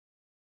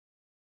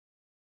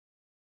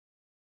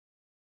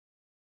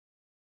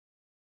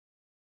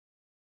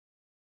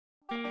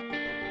The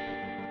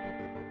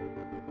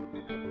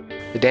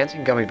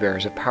dancing gummy bear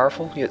is a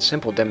powerful yet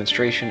simple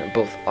demonstration of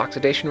both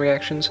oxidation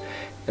reactions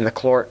and the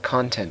caloric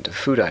content of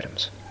food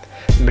items.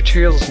 The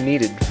materials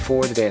needed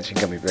for the dancing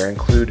gummy bear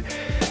include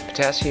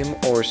potassium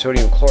or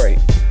sodium chlorate,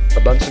 a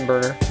Bunsen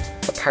burner,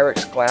 a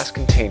Pyrex glass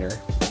container,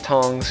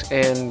 tongs,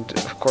 and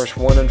of course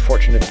one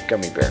unfortunate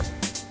gummy bear.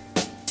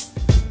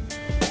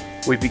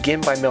 We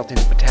begin by melting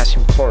the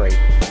potassium chlorate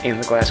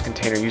in the glass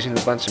container using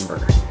the Bunsen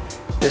burner.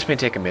 This may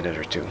take a minute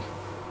or two.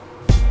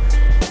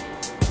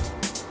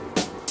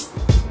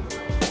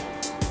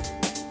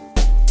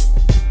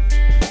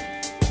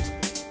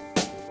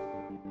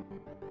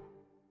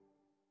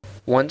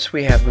 Once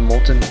we have the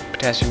molten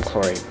potassium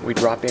chlorate, we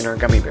drop in our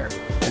gummy bear.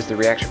 As the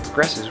reaction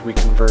progresses, we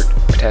convert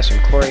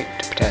potassium chlorate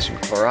to potassium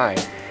chloride,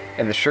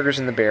 and the sugars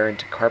in the bear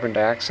into carbon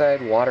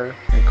dioxide, water,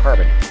 and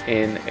carbon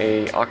in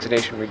an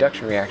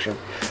oxidation-reduction reaction,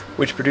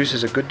 which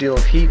produces a good deal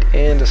of heat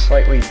and a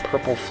slightly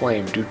purple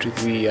flame due to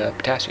the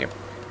potassium.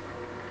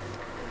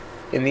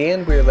 In the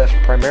end, we are left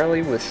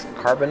primarily with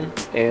carbon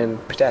and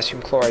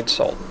potassium chloride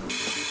salt.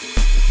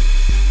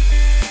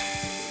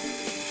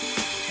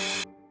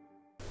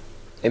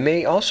 It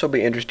may also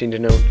be interesting to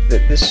note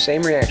that this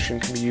same reaction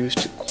can be used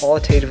to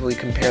qualitatively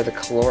compare the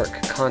caloric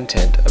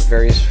content of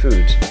various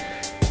foods.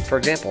 For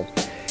example,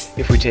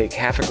 if we take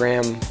half a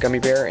gram gummy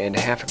bear and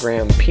half a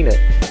gram peanut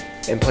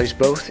and place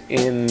both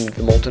in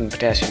the molten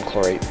potassium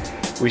chlorate,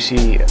 we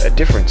see a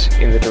difference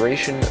in the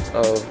duration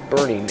of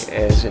burning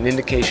as an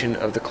indication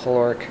of the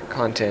caloric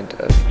content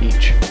of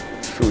each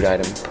food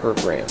item per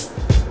gram.